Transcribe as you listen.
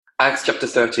Acts chapter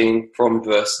 13 from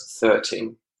verse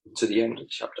 13 to the end of the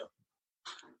chapter.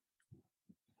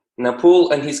 Now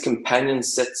Paul and his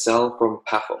companions set sail from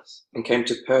Paphos and came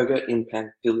to Perga in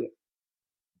Pamphylia.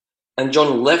 And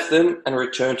John left them and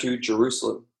returned to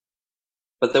Jerusalem.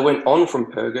 But they went on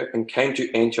from Perga and came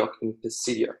to Antioch in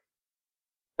Pisidia.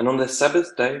 And on the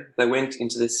Sabbath day they went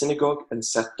into the synagogue and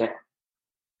sat down.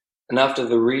 And after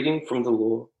the reading from the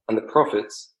law and the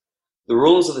prophets, the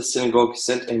rulers of the synagogue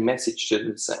sent a message to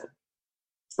them, saying,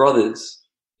 "Brothers,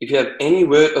 if you have any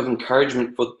word of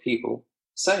encouragement for the people,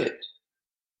 say it."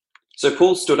 So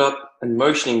Paul stood up and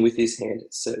motioning with his hand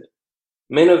said,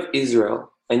 "Men of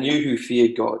Israel, and you who fear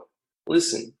God,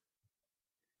 listen.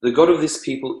 The God of this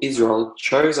people Israel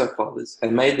chose our fathers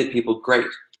and made the people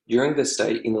great during their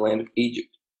stay in the land of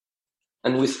Egypt.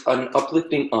 And with an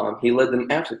uplifting arm he led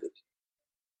them out of it.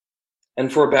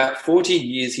 And for about 40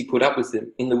 years he put up with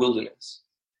them in the wilderness.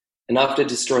 And after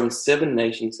destroying 7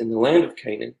 nations in the land of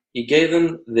Canaan, he gave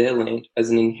them their land as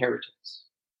an inheritance.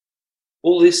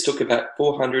 All this took about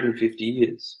 450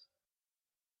 years.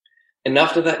 And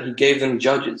after that he gave them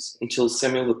judges until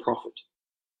Samuel the prophet.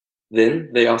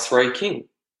 Then they asked for a king,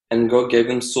 and God gave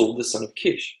them Saul the son of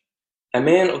Kish, a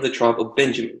man of the tribe of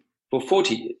Benjamin, for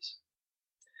 40 years.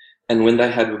 And when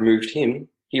they had removed him,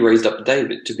 he raised up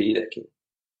David to be their king,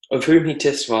 of whom he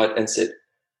testified and said,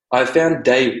 "I have found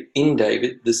in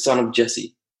David the son of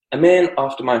Jesse, a man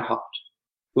after my heart,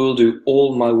 who will do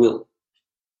all my will."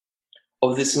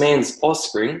 Of this man's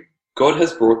offspring, God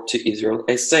has brought to Israel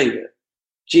a Saviour,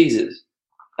 Jesus,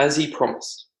 as he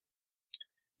promised.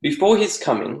 Before his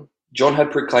coming, John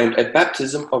had proclaimed a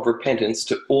baptism of repentance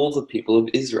to all the people of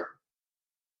Israel.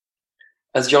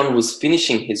 As John was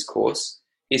finishing his course,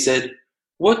 he said,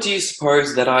 "What do you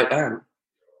suppose that I am?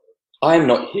 I am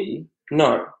not he,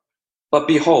 no. But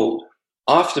behold,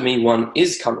 after me one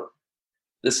is coming,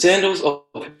 the sandals of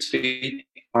whose feet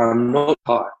I am not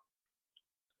high.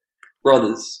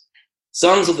 Brothers,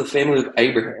 sons of the family of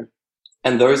Abraham,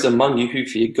 and those among you who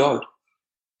fear God,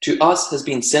 to us has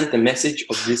been sent the message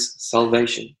of this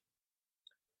salvation.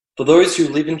 For those who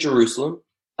live in Jerusalem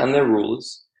and their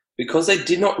rulers, because they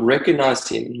did not recognize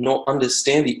him nor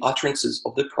understand the utterances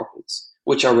of the prophets,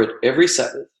 which are read every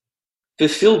Sabbath,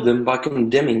 fulfilled them by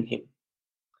condemning him.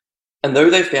 And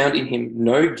though they found in him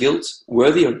no guilt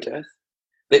worthy of death,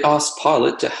 they asked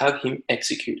Pilate to have him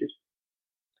executed.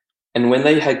 And when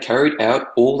they had carried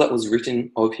out all that was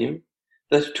written of him,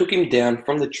 they took him down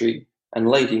from the tree and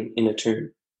laid him in a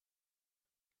tomb.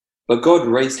 But God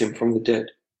raised him from the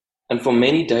dead, and for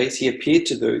many days he appeared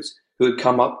to those who had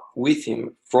come up with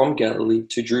him from Galilee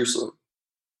to Jerusalem,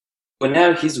 who are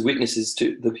now his witnesses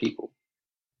to the people.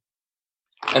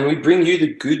 And we bring you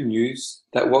the good news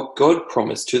that what God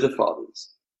promised to the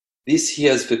fathers, this he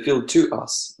has fulfilled to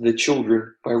us, the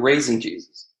children, by raising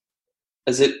Jesus,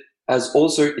 as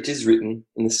also it is written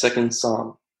in the 2nd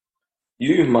Psalm,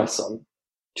 "You, my son,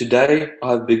 today I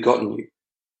have begotten you."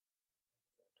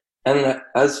 And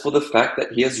as for the fact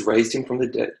that he has raised him from the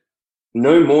dead,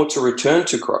 no more to return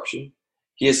to corruption,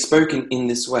 he has spoken in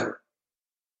this way,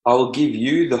 "I will give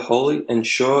you the holy and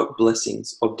sure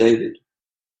blessings of David."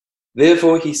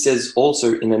 Therefore he says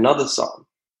also in another psalm,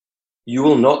 "You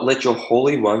will not let your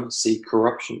Holy One see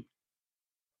corruption."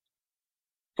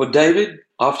 For David,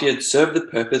 after he had served the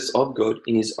purpose of God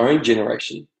in his own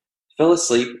generation, fell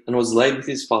asleep and was laid with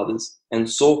his fathers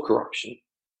and saw corruption.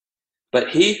 But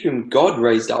he whom God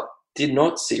raised up did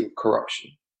not see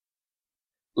corruption.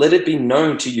 Let it be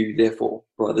known to you, therefore,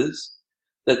 brothers,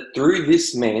 that through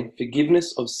this man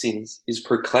forgiveness of sins is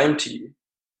proclaimed to you,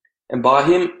 and by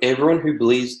him everyone who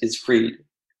believes is freed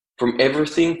from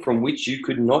everything from which you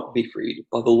could not be freed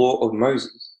by the law of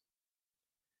Moses.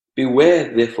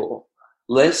 Beware, therefore,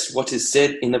 lest what is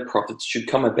said in the prophets should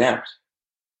come about.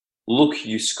 Look,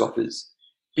 you scoffers,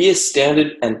 be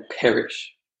astounded and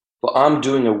perish, for I am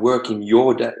doing a work in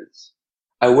your days,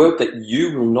 a work that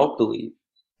you will not believe,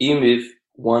 even if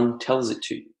one tells it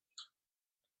to you.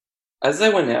 As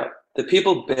they went out, the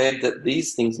people begged that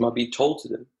these things might be told to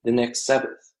them the next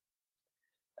Sabbath.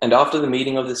 And after the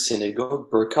meeting of the synagogue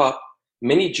broke up,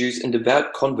 many Jews and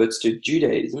devout converts to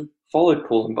Judaism followed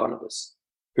Paul and Barnabas,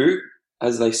 who,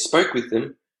 as they spoke with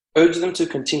them, urged them to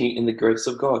continue in the grace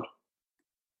of God.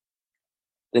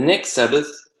 The next Sabbath,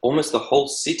 almost the whole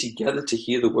city gathered to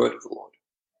hear the word of the Lord.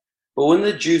 But when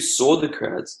the Jews saw the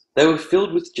crowds, they were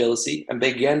filled with jealousy and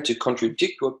began to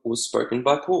contradict what was spoken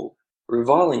by Paul,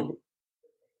 reviling him.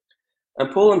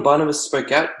 And Paul and Barnabas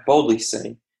spoke out boldly,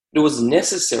 saying, "It was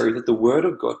necessary that the word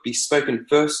of God be spoken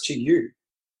first to you,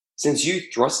 since you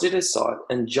thrust it aside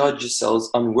and judge yourselves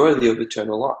unworthy of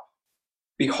eternal life.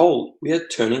 Behold, we are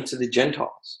turning to the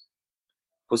Gentiles.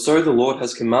 For so the Lord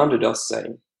has commanded us,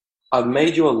 saying, I've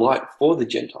made you a light for the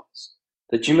Gentiles,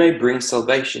 that you may bring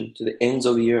salvation to the ends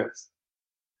of the earth.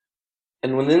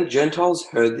 And when the Gentiles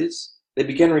heard this, they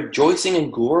began rejoicing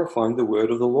and glorifying the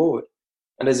word of the Lord,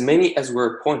 and as many as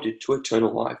were appointed to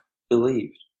eternal life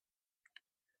believed.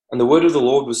 And the word of the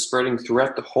Lord was spreading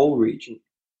throughout the whole region.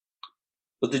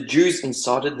 But the Jews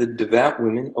incited the devout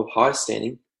women of high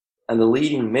standing, and the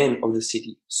leading men of the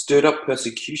city stirred up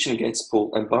persecution against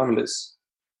Paul and Barnabas,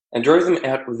 and drove them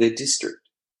out of their district.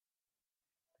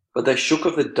 But they shook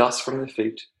off the dust from their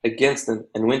feet against them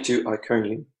and went to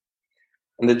Iconium.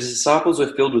 And the disciples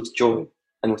were filled with joy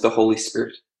and with the Holy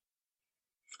Spirit.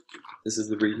 This is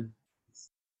the reading.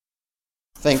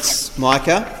 Thanks,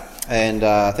 Micah, and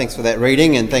thanks for that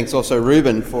reading, and thanks also,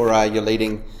 Reuben, for your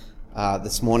leading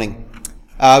this morning.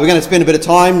 We're going to spend a bit of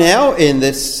time now in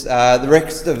this, the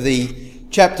rest of the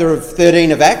chapter of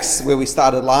 13 of Acts, where we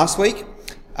started last week.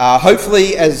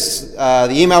 Hopefully, as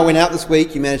the email went out this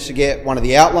week, you managed to get one of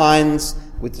the outlines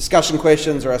with discussion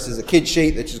questions, or else there's a kid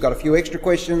sheet that's just got a few extra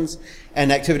questions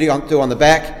and activity to on the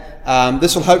back.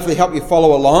 This will hopefully help you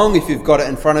follow along if you've got it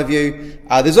in front of you.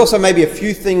 There's also maybe a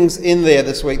few things in there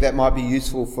this week that might be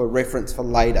useful for reference for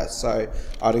later. So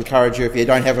I'd encourage you, if you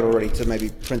don't have it already, to maybe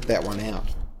print that one out.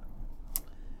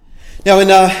 Now,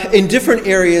 in different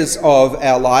areas of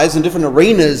our lives, in different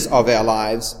arenas of our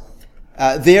lives,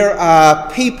 there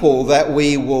are people that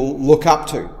we will look up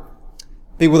to,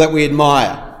 people that we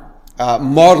admire,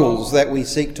 models that we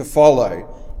seek to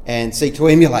follow and seek to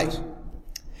emulate.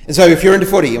 And so if you're into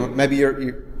footy, maybe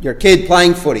you're a kid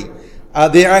playing footy,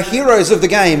 there are heroes of the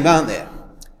game, aren't there?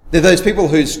 They're those people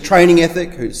whose training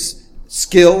ethic, whose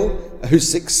skill,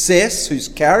 whose success, whose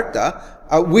character,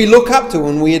 we look up to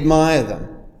and we admire them.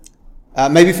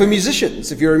 Maybe for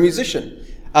musicians, if you're a musician,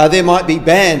 there might be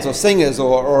bands or singers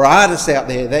or artists out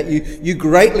there that you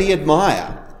greatly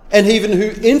admire, and even who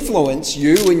influence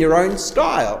you in your own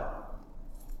style.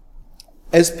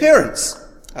 As parents,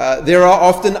 there are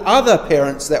often other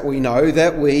parents that we know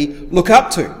that we look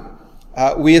up to.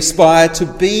 We aspire to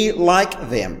be like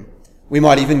them. We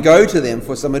might even go to them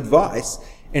for some advice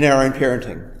in our own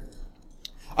parenting.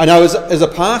 I know as a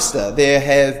pastor, there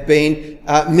have been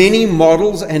many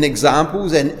models and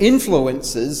examples and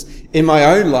influences in my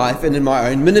own life and in my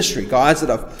own ministry, guys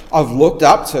that I've looked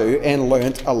up to and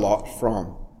learnt a lot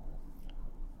from.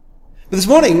 But this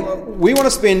morning, we want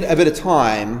to spend a bit of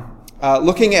time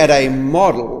looking at a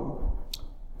model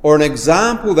or an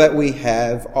example that we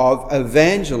have of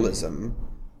evangelism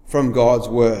from God's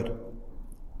Word.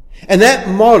 And that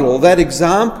model, that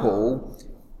example,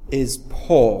 is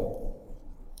Paul.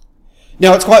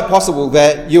 Now, it's quite possible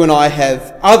that you and I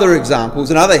have other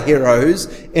examples and other heroes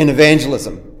in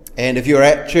evangelism. And if you're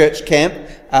at church camp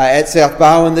at South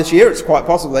Barwon this year, it's quite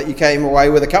possible that you came away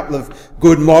with a couple of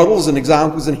good models and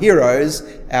examples and heroes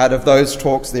out of those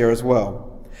talks there as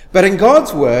well. But in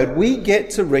God's Word, we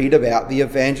get to read about the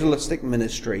evangelistic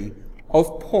ministry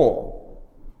of Paul.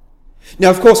 Now,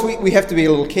 of course, we have to be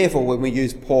a little careful when we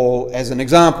use Paul as an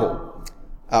example.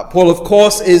 Paul, of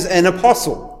course, is an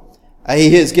apostle.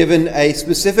 He is given a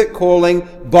specific calling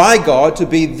by God to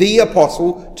be the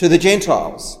apostle to the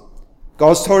Gentiles.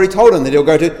 God's already told him that he'll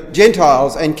go to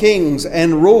Gentiles and kings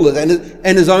and rulers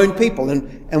and his own people,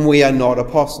 and we are not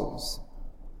apostles.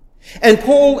 And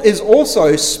Paul is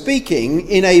also speaking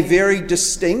in a very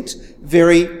distinct,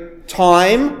 very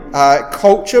time,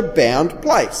 culture-bound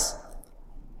place.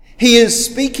 He is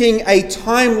speaking a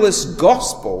timeless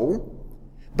gospel,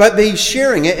 but he's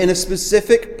sharing it in a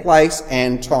specific place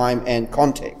and time and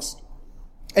context.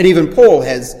 And even Paul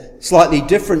has slightly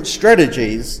different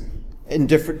strategies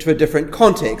for different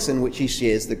contexts in which he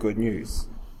shares the good news.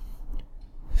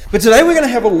 But today we're going to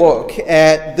have a look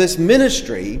at this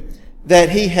ministry that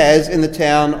he has in the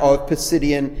town of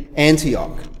Pisidian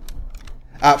Antioch.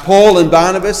 Paul and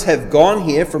Barnabas have gone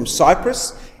here from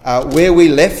Cyprus, where we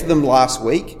left them last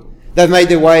week. They've made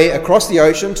their way across the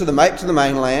ocean to the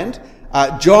mainland.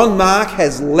 John Mark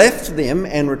has left them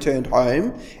and returned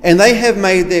home, and they have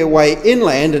made their way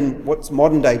inland in what's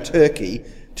modern-day Turkey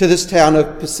to this town of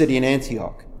Pisidian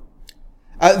Antioch.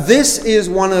 This is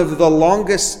one of the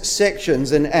longest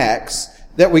sections in Acts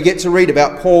that we get to read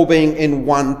about Paul being in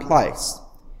one place.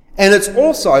 And it's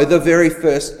also the very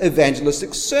first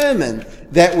evangelistic sermon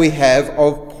that we have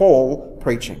of Paul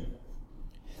preaching.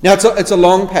 Now, it's a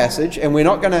long passage, and we're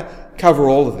not going to cover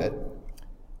all of it.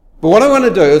 But what I want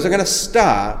to do is I'm going to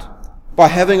start by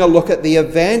having a look at the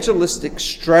evangelistic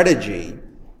strategy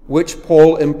which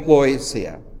Paul employs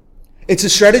here. It's a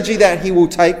strategy that he will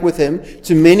take with him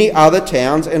to many other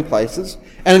towns and places,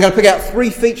 and I'm going to pick out three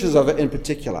features of it in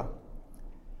particular.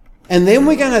 And then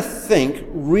we're going to think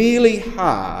really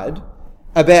hard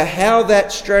about how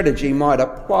that strategy might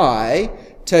apply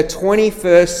to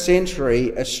 21st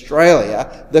century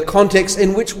Australia, the context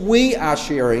in which we are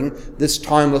sharing this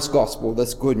timeless gospel,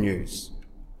 this good news.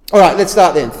 All right, let's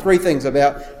start then. 3 things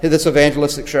about this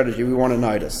evangelistic strategy we want to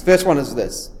notice. First one is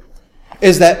this,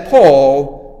 is that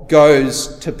Paul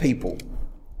goes to people.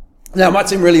 Now, it might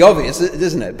seem really obvious,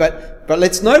 isn't it? But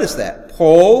let's notice that.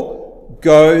 Paul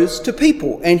goes to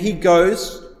people, and he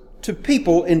goes to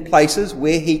people in places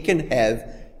where he can have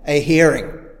a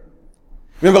hearing.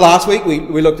 Remember last week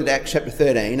we looked at Acts chapter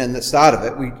 13, and at the start of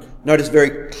it we noticed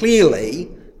very clearly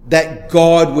that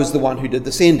God was the one who did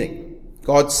the sending.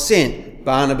 God sent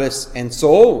Barnabas and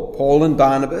Saul, Paul and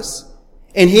Barnabas,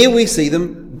 and here we see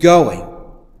them going.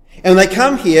 And they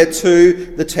come here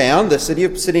to the town, the city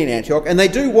of Antioch, and they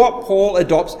do what Paul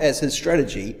adopts as his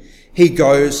strategy. He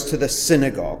goes to the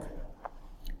synagogue.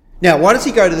 Now, why does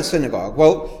he go to the synagogue?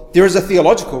 Well, there is a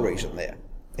theological reason there.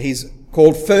 He's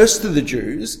called first to the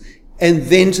Jews and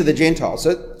then to the Gentiles.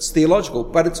 So it's theological,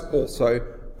 but it's also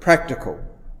practical.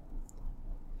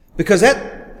 Because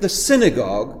at the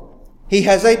synagogue, he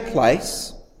has a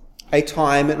place, a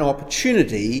time, an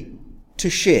opportunity to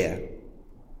share,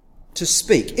 to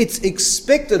speak. It's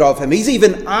expected of him. He's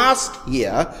even asked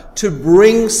here to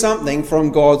bring something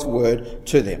from God's word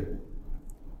to them.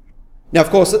 Now, of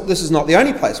course, this is not the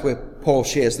only place where Paul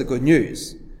shares the good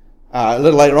news. A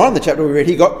little later on in the chapter we read,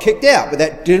 he got kicked out, but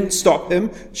that didn't stop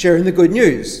him sharing the good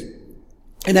news.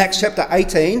 In Acts chapter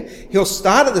 18, he'll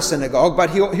start at the synagogue, but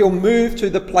he'll move to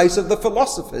the place of the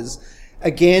philosophers.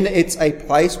 Again, it's a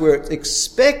place where it's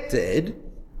expected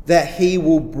that he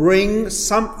will bring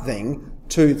something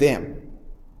to them.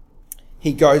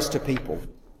 He goes to people.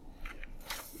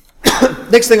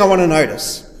 Next thing I want to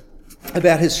notice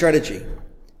about his strategy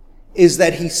is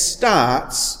that he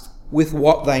starts with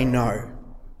what they know.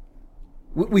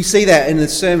 We see that in the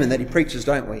sermon that he preaches,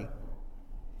 don't we?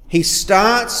 He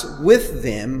starts with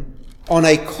them on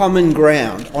a common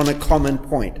ground, on a common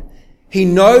point. He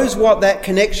knows what that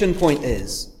connection point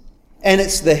is, and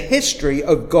it's the history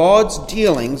of God's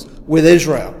dealings with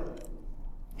Israel.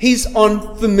 He's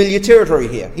on familiar territory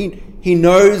here. He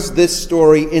knows this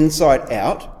story inside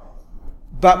out,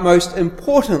 but most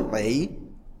importantly,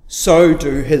 so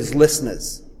do his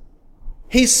listeners.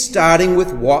 He's starting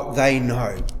with what they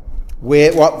know,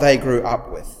 what they grew up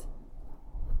with.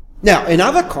 Now, in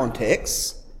other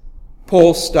contexts,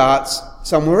 Paul starts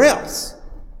somewhere else.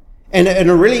 And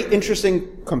a really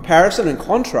interesting comparison and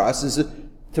contrast is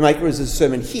to make as a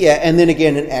sermon here, and then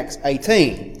again in Acts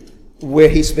 18, where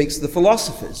he speaks to the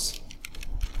philosophers.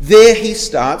 There he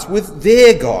starts with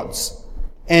their gods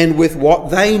and with what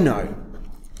they know.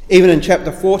 Even in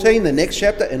chapter 14, the next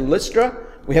chapter in Lystra,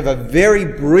 we have a very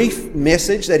brief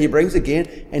message that he brings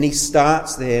again, and he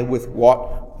starts there with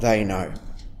what they know.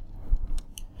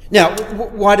 Now,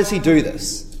 why does he do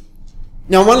this?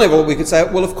 Now, on one level, we could say,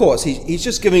 well, of course, he's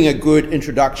just giving a good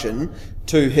introduction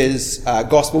to his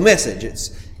gospel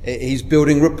message. He's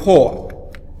building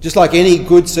rapport. Just like any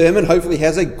good sermon hopefully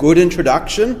has a good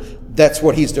introduction, that's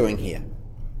what he's doing here.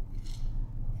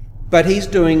 But he's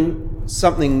doing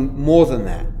something more than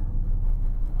that.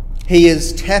 He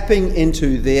is tapping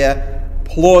into their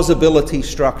plausibility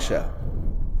structure,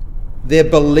 their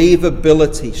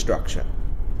believability structure.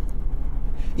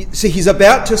 See, he's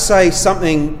about to say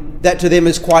something that to them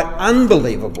is quite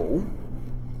unbelievable,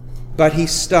 but he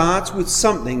starts with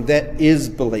something that is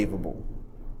believable.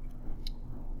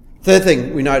 Third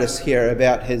thing we notice here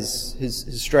about his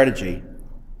strategy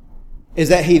is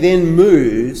that he then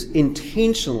moves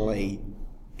intentionally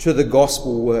to the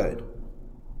gospel word.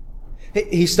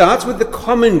 He starts with the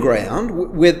common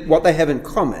ground, with what they have in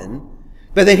common,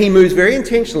 but then he moves very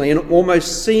intentionally and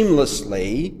almost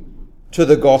seamlessly to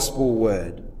the gospel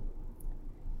word.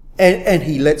 And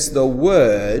he lets the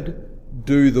word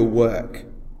do the work.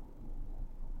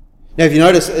 Now, if you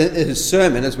notice in his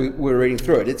sermon, as we were reading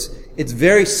through it, it's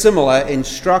very similar in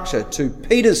structure to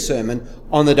Peter's sermon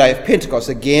on the day of Pentecost,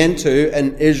 again to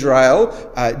an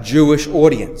Israel Jewish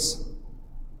audience.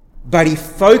 But he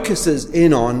focuses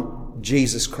in on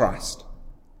Jesus Christ.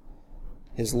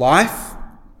 His life,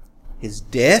 his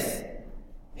death,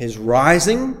 his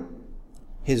rising,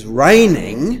 his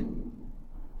reigning,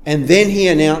 and then he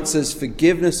announces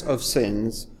forgiveness of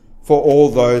sins for all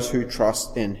those who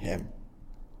trust in him.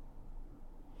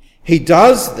 He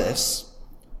does this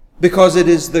because it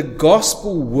is the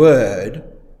gospel word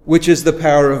which is the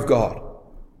power of God.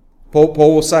 Paul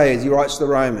will say, as he writes to the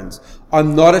Romans,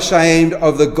 I'm not ashamed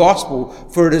of the gospel,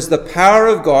 for it is the power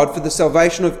of God for the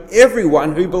salvation of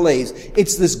everyone who believes.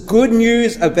 It's this good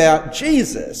news about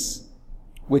Jesus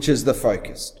which is the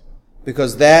focus,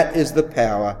 because that is the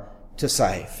power to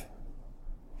save.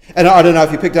 And I don't know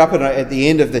if you picked up at the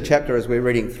end of the chapter as we're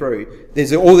reading through,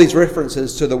 there's all these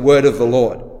references to the word of the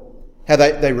Lord. How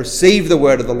they received the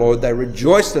word of the Lord, they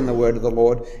rejoiced in the word of the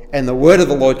Lord, and the word of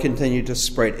the Lord continued to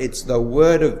spread. It's the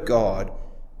word of God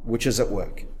which is at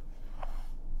work.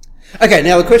 Okay,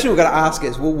 now the question we've got to ask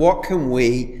is, well, what can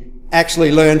we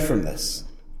actually learn from this?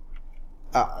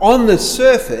 On the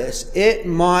surface, it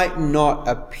might not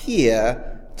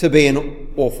appear to be an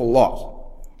awful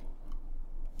lot.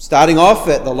 Starting off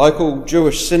at the local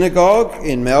Jewish synagogue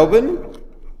in Melbourne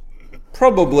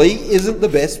probably isn't the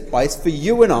best place for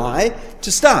you and I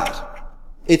to start.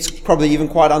 It's probably even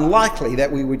quite unlikely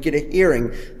that we would get a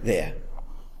hearing there.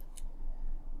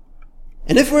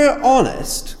 And if we're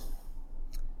honest,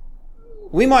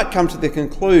 we might come to the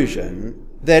conclusion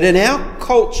that in our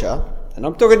culture, and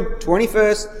I'm talking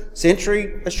 21st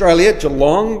century Australia,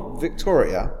 Geelong,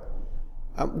 Victoria,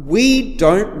 we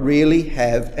don't really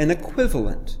have an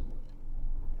equivalent.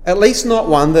 At least not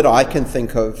one that I can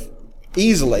think of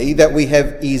easily, that we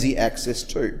have easy access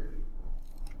to.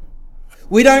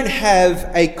 We don't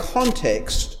have a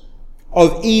context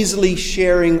of easily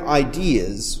sharing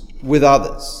ideas with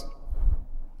others.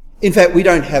 In fact, we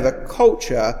don't have a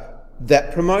culture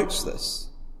that promotes this.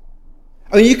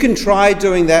 I mean, you can try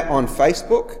doing that on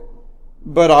Facebook,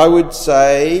 but I would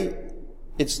say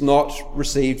it's not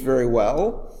received very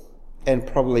well and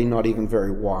probably not even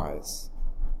very wise.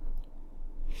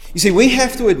 You see, we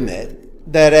have to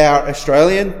admit that our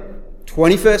Australian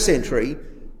 21st century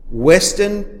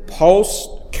Western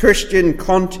post-Christian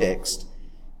context,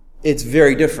 it's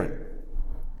very different.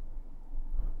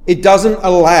 It doesn't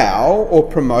allow or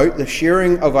promote the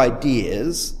sharing of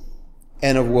ideas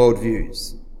and of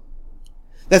worldviews.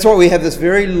 That's why we have this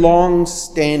very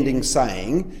long-standing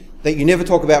saying that you never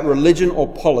talk about religion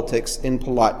or politics in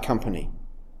polite company.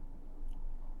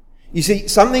 You see,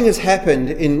 something has happened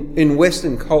in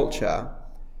Western culture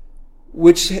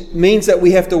which means that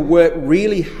we have to work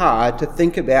really hard to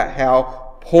think about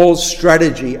how Paul's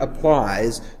strategy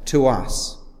applies to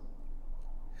us.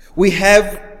 We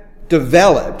have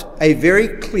developed a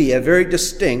very clear, very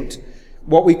distinct,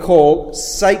 what we call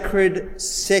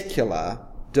sacred-secular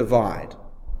divide.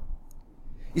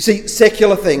 You see,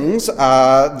 secular things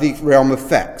are the realm of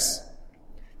facts.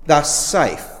 They're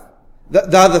safe.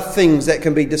 They're the things that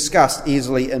can be discussed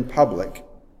easily in public.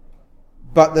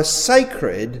 But the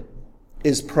sacred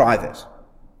is private.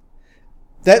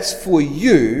 That's for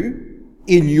you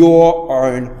in your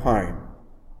own home.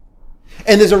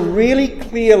 And there's a really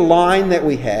clear line that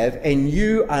we have, and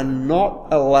you are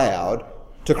not allowed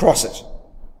to cross it.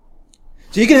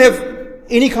 So you can have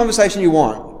any conversation you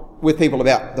want with people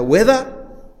about the weather,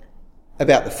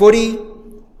 about the footy,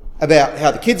 about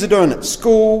how the kids are doing at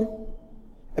school,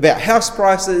 about house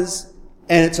prices,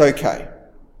 and it's okay.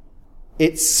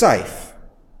 It's safe.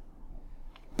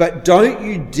 But don't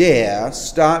you dare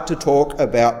start to talk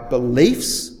about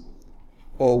beliefs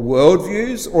or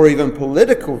worldviews or even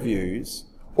political views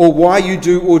or why you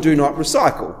do or do not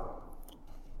recycle,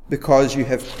 because you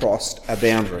have crossed a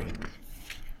boundary.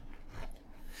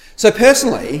 So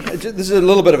personally, this is a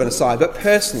little bit of an aside, but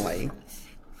personally,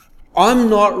 I'm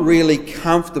not really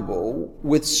comfortable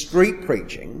with street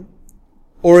preaching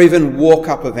or even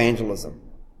walk-up evangelism.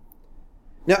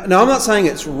 Now, I'm not saying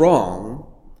it's wrong,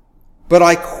 but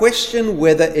I question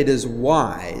whether it is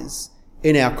wise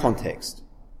in our context,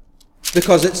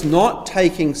 because it's not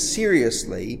taking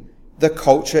seriously the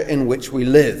culture in which we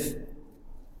live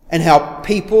and how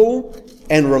people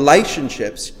and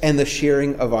relationships and the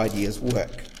sharing of ideas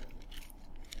work.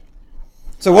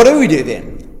 So what do we do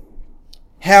then?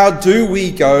 How do we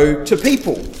go to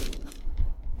people?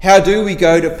 How do we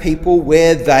go to people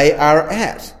where they are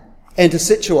at and to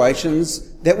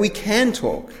situations that we can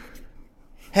talk?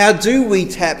 How do we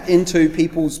tap into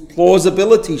people's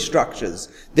plausibility structures,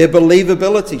 their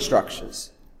believability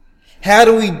structures? How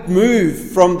do we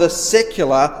move from the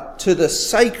secular to the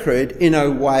sacred in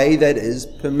a way that is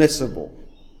permissible?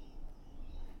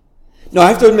 Now, I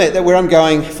have to admit that where I'm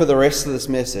going for the rest of this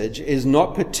message is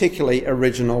not particularly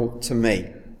original to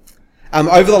me.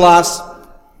 Over the last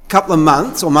couple of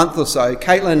months, or month or so,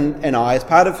 Caitlin and I, as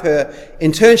part of her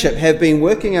internship, have been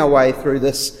working our way through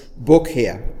this book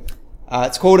here.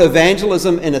 It's called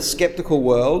Evangelism in a Skeptical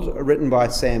World, written by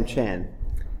Sam Chan.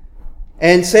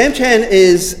 And Sam Chan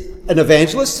is an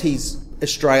evangelist. He's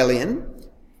Australian.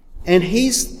 And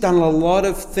he's done a lot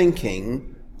of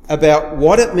thinking about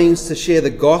what it means to share the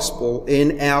gospel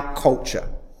in our culture,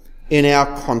 in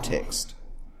our context.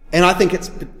 And I think it's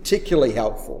particularly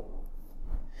helpful.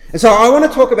 And so I want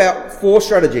to talk about 4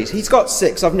 strategies. He's got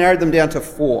 6. I've narrowed them down to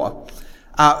 4.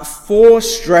 4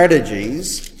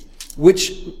 strategies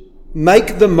which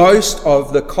make the most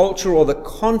of the culture or the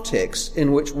context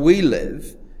in which we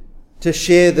live to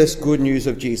share this good news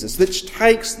of Jesus, which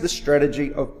takes the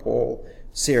strategy of Paul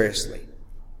seriously.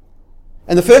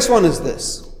 And the first one is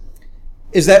this,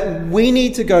 is that we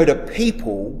need to go to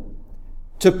people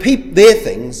to peep their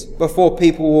things before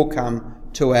people will come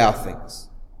to our things.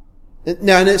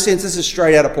 Now, in a sense, this is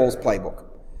straight out of Paul's playbook.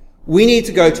 We need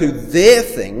to go to their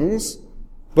things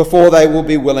before they will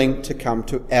be willing to come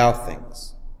to our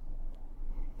things.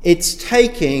 It's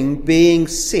taking being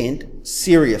sent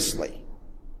seriously.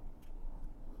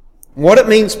 What it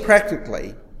means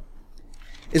practically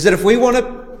is that if we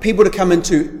want people to come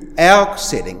into our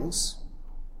settings,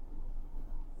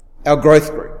 our growth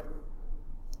group,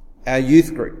 our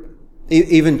youth group,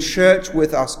 even church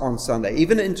with us on Sunday,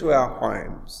 even into our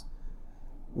homes,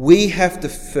 we have to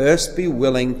first be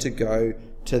willing to go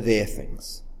to their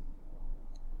things.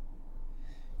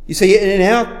 You see, in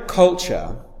our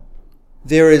culture,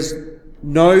 there is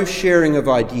no sharing of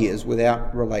ideas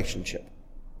without relationship.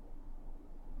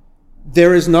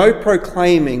 There is no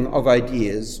proclaiming of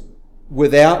ideas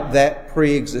without that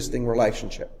pre-existing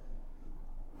relationship.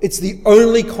 It's the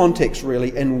only context,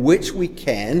 really, in which we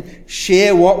can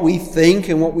share what we think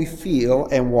and what we feel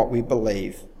and what we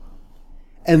believe.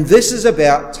 And this is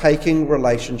about taking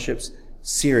relationships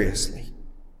seriously.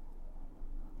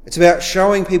 It's about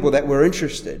showing people that we're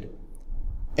interested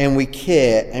and we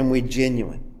care and we're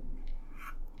genuine.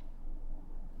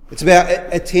 It's about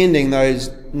attending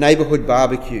those neighbourhood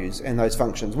barbecues and those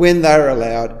functions when they're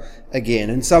allowed again.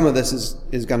 And some of this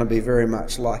is going to be very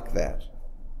much like that.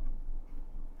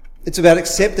 It's about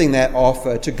accepting that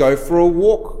offer to go for a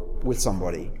walk with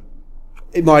somebody.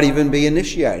 It might even be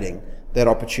initiating that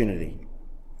opportunity.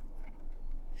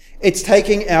 It's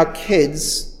taking our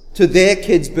kids to their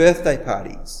kids' birthday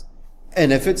parties.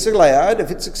 And if it's allowed,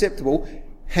 if it's acceptable,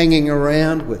 hanging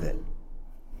around with it.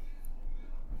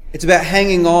 It's about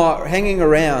hanging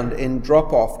around in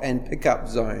drop-off and pick-up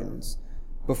zones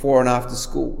before and after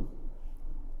school.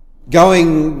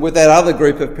 Going with that other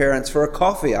group of parents for a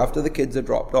coffee after the kids are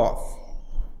dropped off.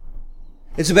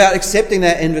 It's about accepting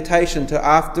that invitation to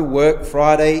after-work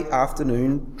Friday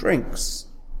afternoon drinks,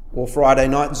 or Friday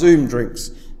night Zoom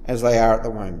drinks, as they are at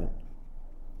the moment.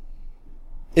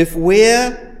 If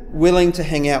we're willing to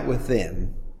hang out with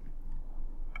them,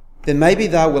 then maybe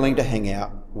they're willing to hang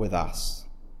out with us.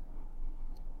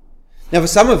 Now, for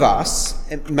some of us,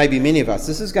 and maybe many of us,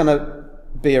 this is going to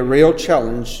be a real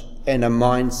challenge and a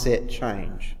mindset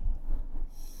change.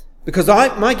 Because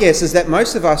my guess is that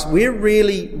most of us, we're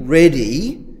really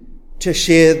ready to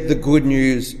share the good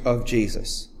news of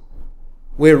Jesus.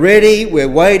 We're ready, we're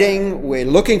waiting, we're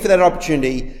looking for that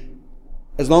opportunity,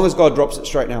 as long as God drops it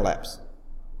straight in our laps.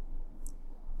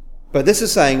 But this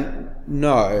is saying,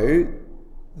 no,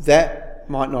 that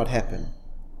might not happen.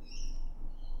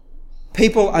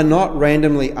 People are not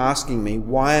randomly asking me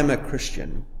why I'm a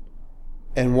Christian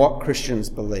and what Christians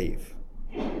believe.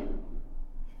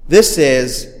 This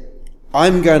says,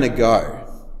 I'm going to go.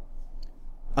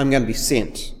 I'm going to be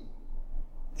sent.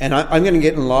 And I'm going to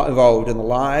get involved in the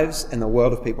lives and the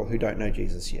world of people who don't know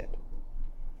Jesus yet.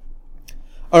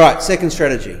 All right, second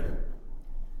strategy.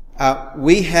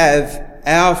 We have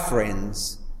our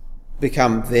friends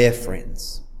become their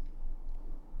friends.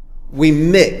 We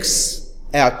mix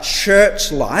our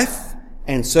church life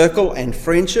and circle and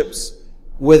friendships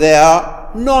with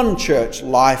our non-church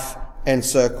life and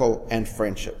circle and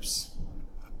friendships.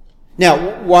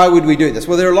 Now, why would we do this?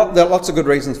 Well, there are lots of good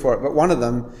reasons for it, but one of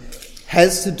them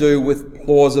has to do with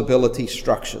plausibility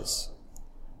structures.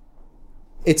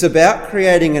 It's about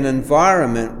creating an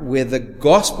environment where the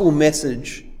gospel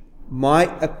message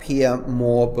might appear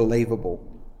more believable.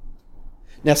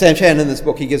 Now, Sam Chan in this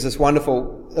book, he gives this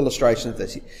wonderful illustration of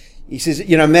this. He says,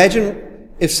 imagine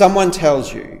if someone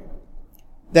tells you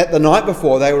that the night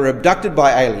before they were abducted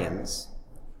by aliens,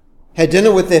 had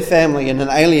dinner with their family in an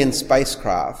alien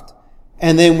spacecraft,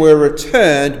 and then were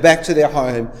returned back to their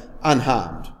home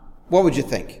unharmed. What would you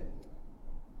think?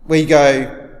 Well, you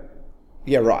go,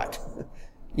 yeah, right.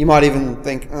 You might even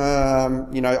think,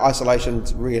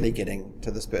 isolation's really getting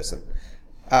to this person.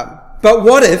 But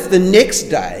what if the next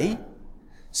day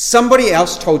somebody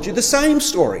else told you the same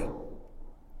story?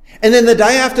 And then the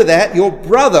day after that, your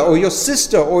brother or your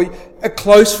sister or a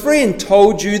close friend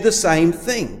told you the same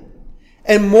thing.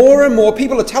 And more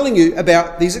people are telling you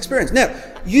about these experiences. Now,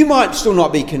 you might still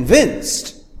not be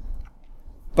convinced,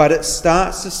 but it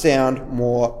starts to sound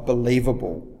more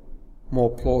believable, more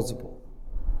plausible.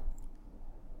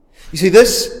 You see,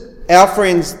 this our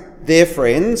friends, their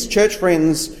friends, church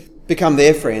friends become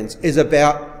their friends, is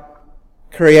about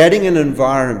creating an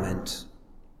environment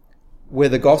where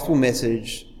the gospel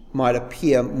message might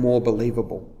appear more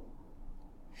believable.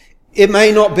 It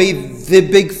may not be the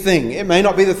big thing. It may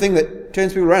not be the thing that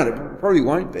turns people around. It probably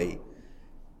won't be.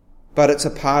 But it's a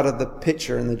part of the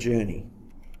picture and the journey.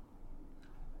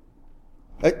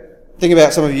 Think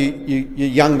about some of you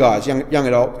young guys, young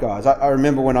adult guys. I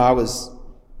remember when I was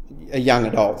a young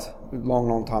adult, a long,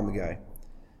 long time ago.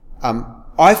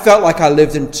 I felt like I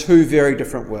lived in two very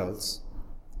different worlds.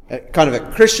 Kind of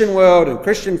a Christian world and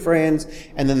Christian friends,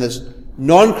 and then this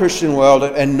non-Christian world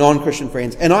and non-Christian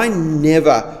friends. And I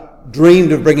never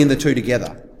dreamed of bringing the two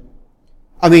together.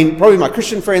 I mean, probably my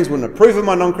Christian friends wouldn't approve of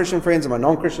my non-Christian friends, and my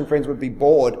non-Christian friends would be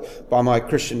bored by my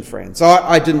Christian friends. So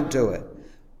I didn't do it.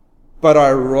 But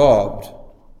I robbed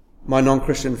my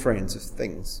non-Christian friends of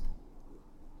things.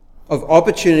 Of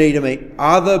opportunity to meet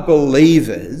other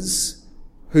believers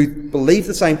who believe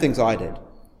the same things I did.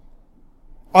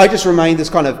 I just remained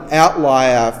this kind of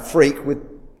outlier freak with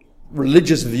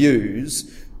religious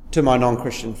views to my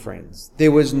non-Christian friends.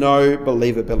 There was no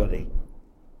believability.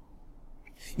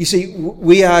 You see,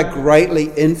 we are greatly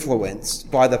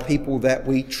influenced by the people that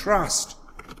we trust,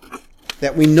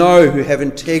 that we know who have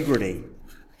integrity.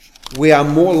 We are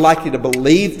more likely to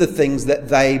believe the things that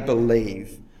they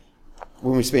believe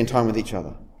when we spend time with each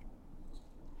other.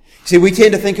 See, we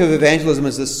tend to think of evangelism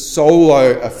as this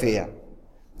solo affair,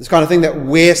 this kind of thing that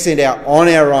we're sent out on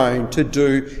our own to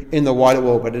do in the wider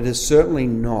world, but it is certainly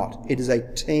not. It is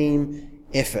a team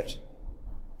effort.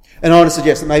 And I want to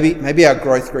suggest that maybe our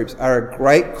growth groups are a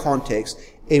great context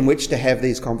in which to have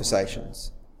these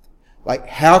conversations. Like,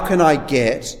 how can I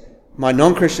get my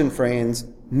non-Christian friends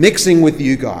mixing with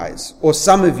you guys, or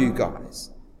some of you guys?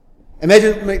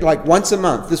 Imagine, like, once a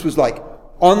month, this was like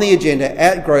on the agenda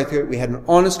at growth group, we had an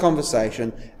honest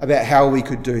conversation about how we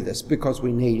could do this, because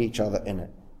we need each other in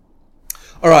it.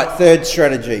 All right, third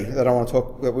strategy that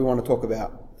we want to talk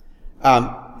about.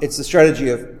 It's the strategy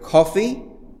of coffee,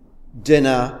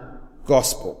 dinner,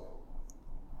 gospel.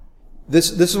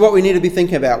 This is what we need to be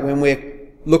thinking about when we're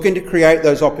looking to create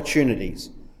those opportunities.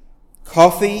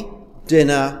 Coffee,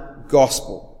 dinner,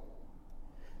 gospel.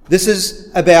 This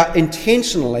is about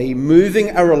intentionally moving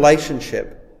a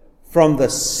relationship from the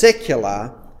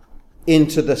secular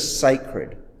into the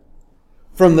sacred.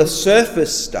 From the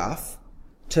surface stuff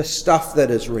to stuff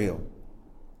that is real.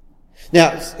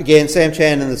 Now, again, Sam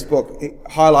Chan in this book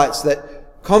highlights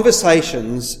that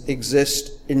conversations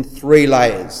exist in three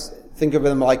layers. Think of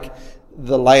them like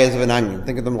the layers of an onion.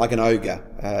 Think of them like an ogre,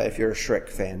 if you're a Shrek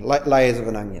fan. Layers of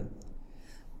an onion.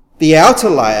 The outer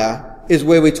layer is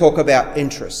where we talk about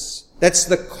interests. That's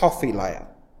the coffee layer.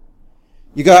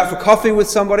 You go out for coffee with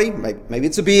somebody, maybe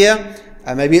it's a beer,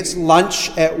 maybe it's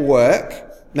lunch at work,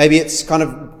 maybe it's kind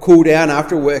of cool down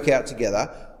after a workout together.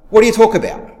 What do you talk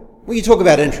about? Well, you talk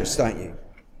about interests, don't you?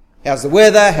 How's the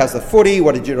weather? How's the footy?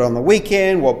 What did you do on the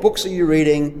weekend? What books are you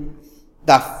reading?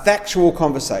 They're factual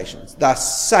conversations. They're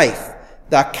safe.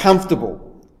 They're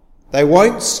comfortable. They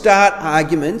won't start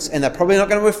arguments, and they're probably not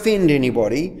going to offend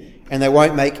anybody, and they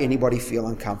won't make anybody feel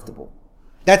uncomfortable.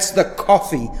 That's the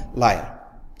coffee layer.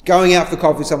 Going out for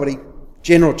coffee with somebody,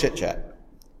 general chit-chat.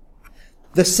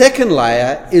 The second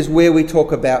layer is where we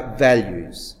talk about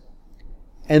values.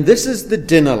 And this is the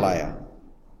dinner layer.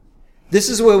 This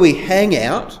is where we hang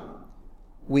out,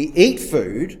 we eat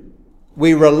food,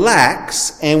 we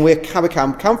relax, and we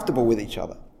become comfortable with each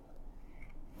other.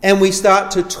 And we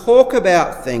start to talk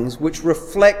about things which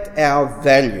reflect our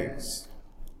values.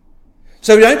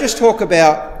 So we don't just talk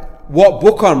about what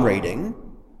book I'm reading,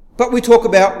 but we talk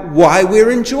about why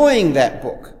we're enjoying that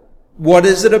book. What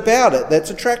is it about it that's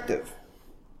attractive?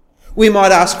 We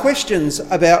might ask questions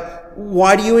about,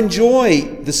 why do you enjoy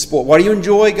the sport? Why do you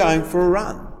enjoy going for a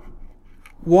run?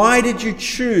 Why did you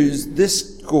choose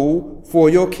this school for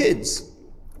your kids?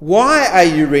 Why are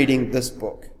you reading this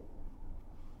book?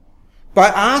 By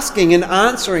asking and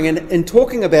answering and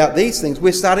talking about these things,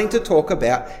 we're starting to talk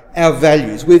about our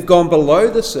values. We've gone below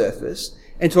the surface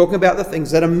and talking about the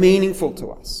things that are meaningful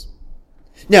to us.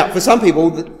 Now, for some people,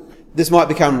 this might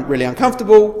become really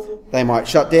uncomfortable. They might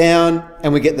shut down,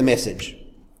 and we get the message.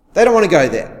 They don't want to go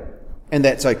there, and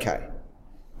that's okay.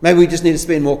 Maybe we just need to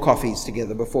spend more coffees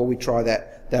together before we try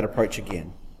that approach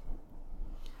again.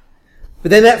 But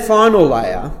then that final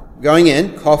layer, going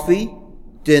in, coffee,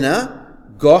 dinner,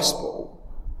 gospel,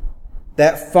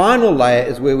 that final layer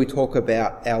is where we talk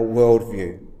about our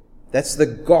worldview. That's the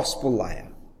gospel layer.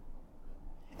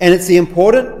 And it's the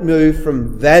important move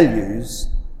from values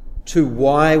to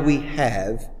why we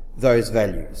have those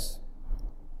values.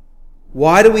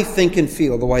 Why do we think and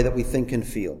feel the way that we think and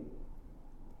feel?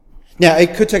 Now,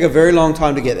 it could take a very long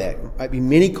time to get there. It might be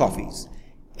many coffees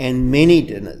and many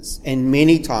dinners and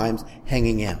many times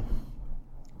hanging out.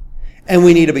 And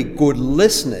we need to be good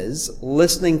listeners,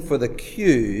 listening for the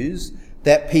cues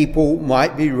that people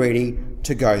might be ready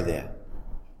to go there.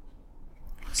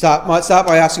 Might start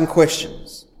by asking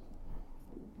questions.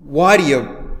 Why do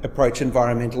you approach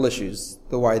environmental issues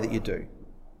the way that you do?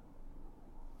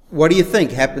 What do you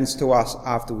think happens to us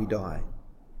after we die?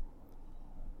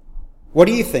 What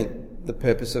do you think the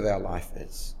purpose of our life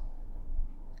is?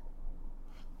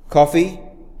 Coffee,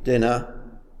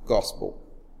 dinner, gospel.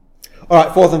 All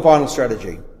right, fourth and final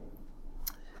strategy.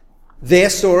 Their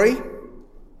story,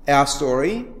 our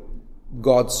story,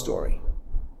 God's story.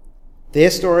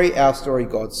 Their story, our story,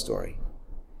 God's story.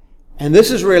 And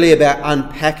this is really about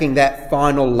unpacking that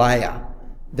final layer,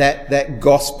 that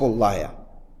gospel layer.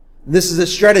 This is a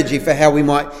strategy for how we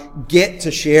might get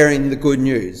to sharing the good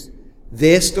news.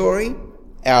 Their story,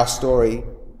 our story,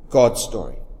 God's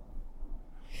story.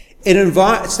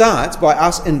 It starts by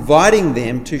us inviting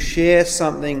them to share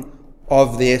something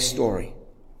of their story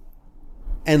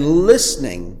and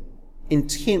listening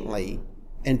intently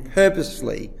and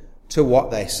purposefully to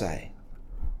what they say.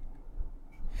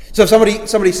 So if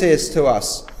somebody says to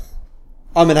us,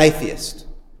 I'm an atheist,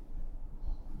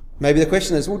 maybe the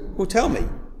question is, well, tell me,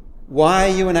 why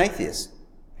are you an atheist?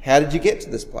 How did you get to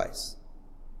this place?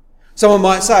 Someone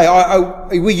might say,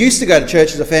 we used to go to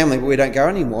church as a family, but we don't go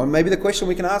anymore. And maybe the question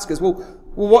we can ask is, well,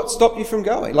 what stopped you from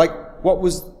going? Like,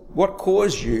 what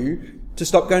caused you to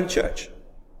stop going to church?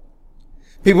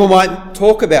 People might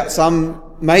talk about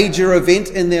some major event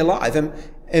in their life,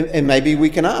 and maybe we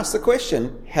can ask the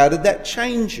question, how did that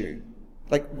change you?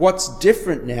 Like, what's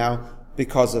different now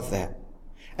because of that?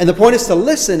 And the point is to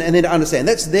listen and then to understand.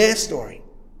 That's their story.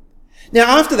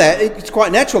 Now, after that, it's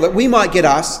quite natural that we might get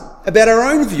asked about our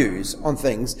own views on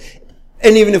things.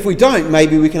 And even if we don't,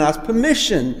 maybe we can ask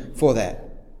permission for that.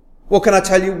 Well, can I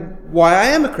tell you why I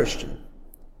am a Christian?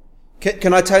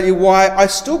 Can I tell you why I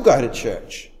still go to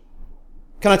church?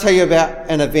 Can I tell you about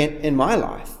an event in my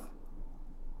life?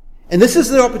 And this is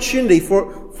the opportunity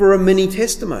for a mini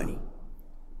testimony.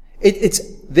 It's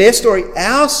their story,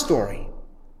 our story.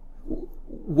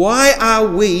 Why are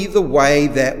we the way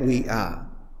that we are?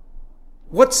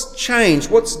 What's changed?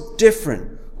 What's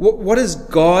different? What has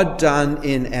God done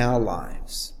in our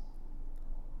lives?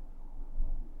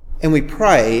 And we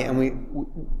pray and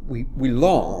we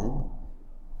long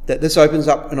that this opens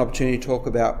up an opportunity to talk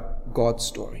about God's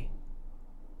story.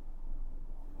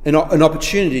 An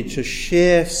opportunity to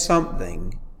share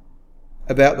something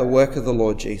about the work of the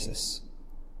Lord Jesus.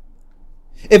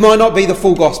 It might not be the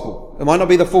full gospel. It might not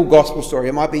be the full gospel story.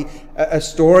 It might be a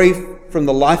story from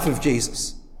the life of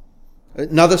Jesus.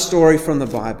 Another story from the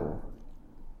Bible.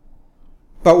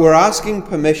 But we're asking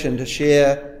permission to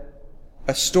share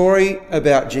a story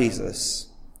about Jesus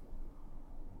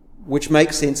which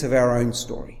makes sense of our own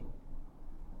story.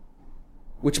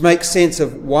 Which makes sense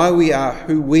of why we are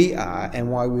who we are and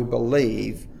why we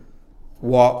believe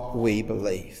what we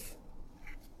believe.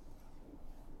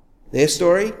 Their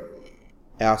story,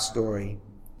 our story,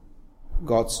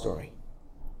 God's story.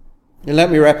 And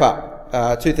let me wrap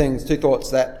up. Two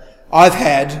thoughts that I've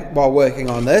had while working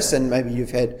on this, and maybe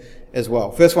you've had as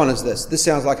well. First one is this. This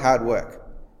sounds like hard work.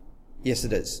 Yes,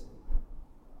 it is.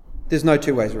 There's no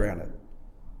two ways around it.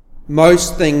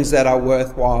 Most things that are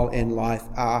worthwhile in life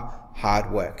are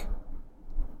hard work.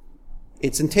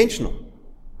 It's intentional.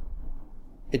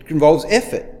 It involves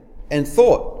effort and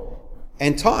thought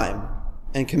and time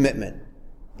and commitment.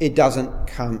 It doesn't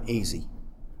come easy.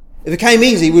 If it came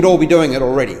easy, we'd all be doing it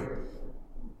already.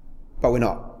 But we're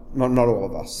not. Not all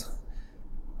of us.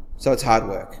 So it's hard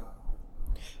work.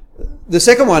 The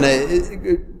second one,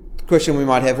 a question we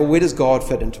might have, well, where does God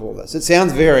fit into all this? It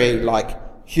sounds very like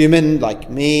human, like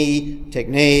me,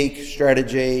 technique,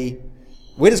 strategy.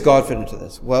 Where does God fit into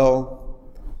this? Well,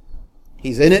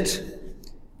 he's in it,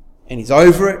 and he's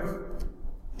over it,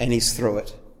 and he's through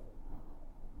it.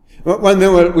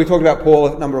 Remember we talked about Paul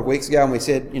a number of weeks ago, and we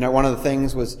said, one of the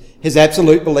things was his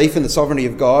absolute belief in the sovereignty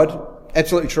of God.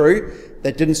 Absolutely true.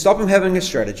 That didn't stop him having a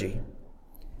strategy.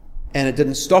 And it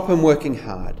didn't stop him working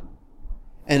hard.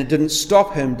 And it didn't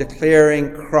stop him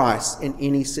declaring Christ in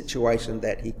any situation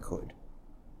that he could.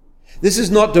 This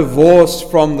is not divorced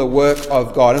from the work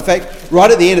of God. In fact, right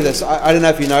at the end of this, I don't know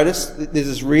if you noticed, there's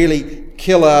this really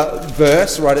killer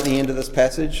verse right at the end of this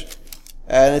passage.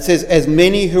 And it says, as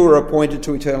many who were appointed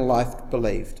to eternal life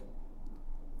believed.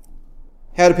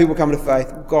 How do people come to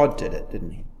faith? God did it,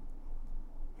 didn't he?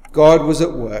 God was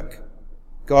at work.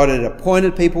 God had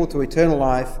appointed people to eternal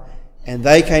life, and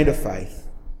they came to faith.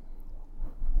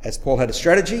 As Paul had a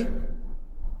strategy,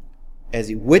 as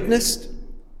he witnessed,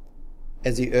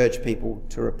 as he urged people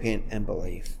to repent and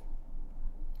believe.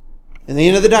 In the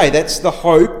end of the day, that's the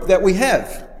hope that we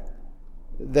have.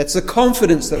 That's the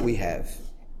confidence that we have,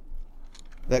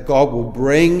 that God will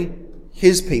bring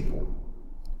his people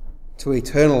to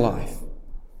eternal life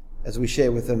as we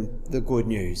share with them the good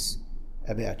news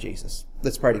about Jesus.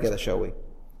 Let's pray together, shall we?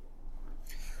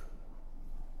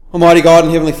 Almighty God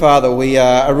and Heavenly Father, we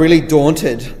are really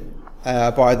daunted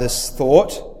by this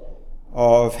thought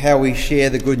of how we share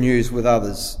the good news with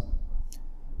others.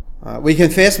 We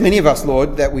confess, many of us,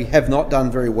 Lord, that we have not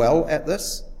done very well at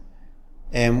this,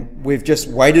 and we've just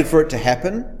waited for it to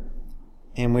happen,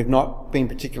 and we've not been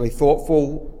particularly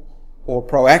thoughtful or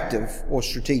proactive or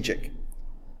strategic.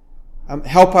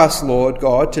 Help us, Lord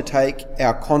God, to take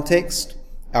our context,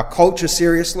 our culture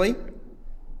seriously.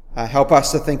 Help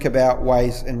us to think about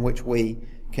ways in which we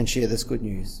can share this good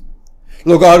news.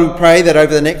 Lord God, we pray that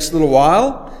over the next little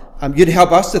while, you'd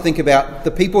help us to think about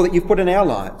the people that you've put in our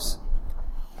lives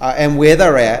and where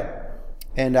they're at,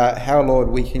 and how, Lord,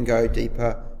 we can go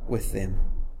deeper with them.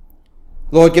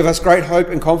 Lord, give us great hope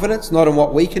and confidence, not in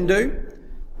what we can do,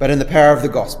 but in the power of the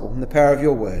gospel, in the power of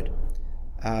your word,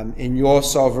 in your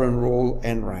sovereign rule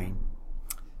and reign.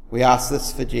 We ask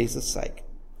this for Jesus' sake.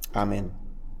 Amen.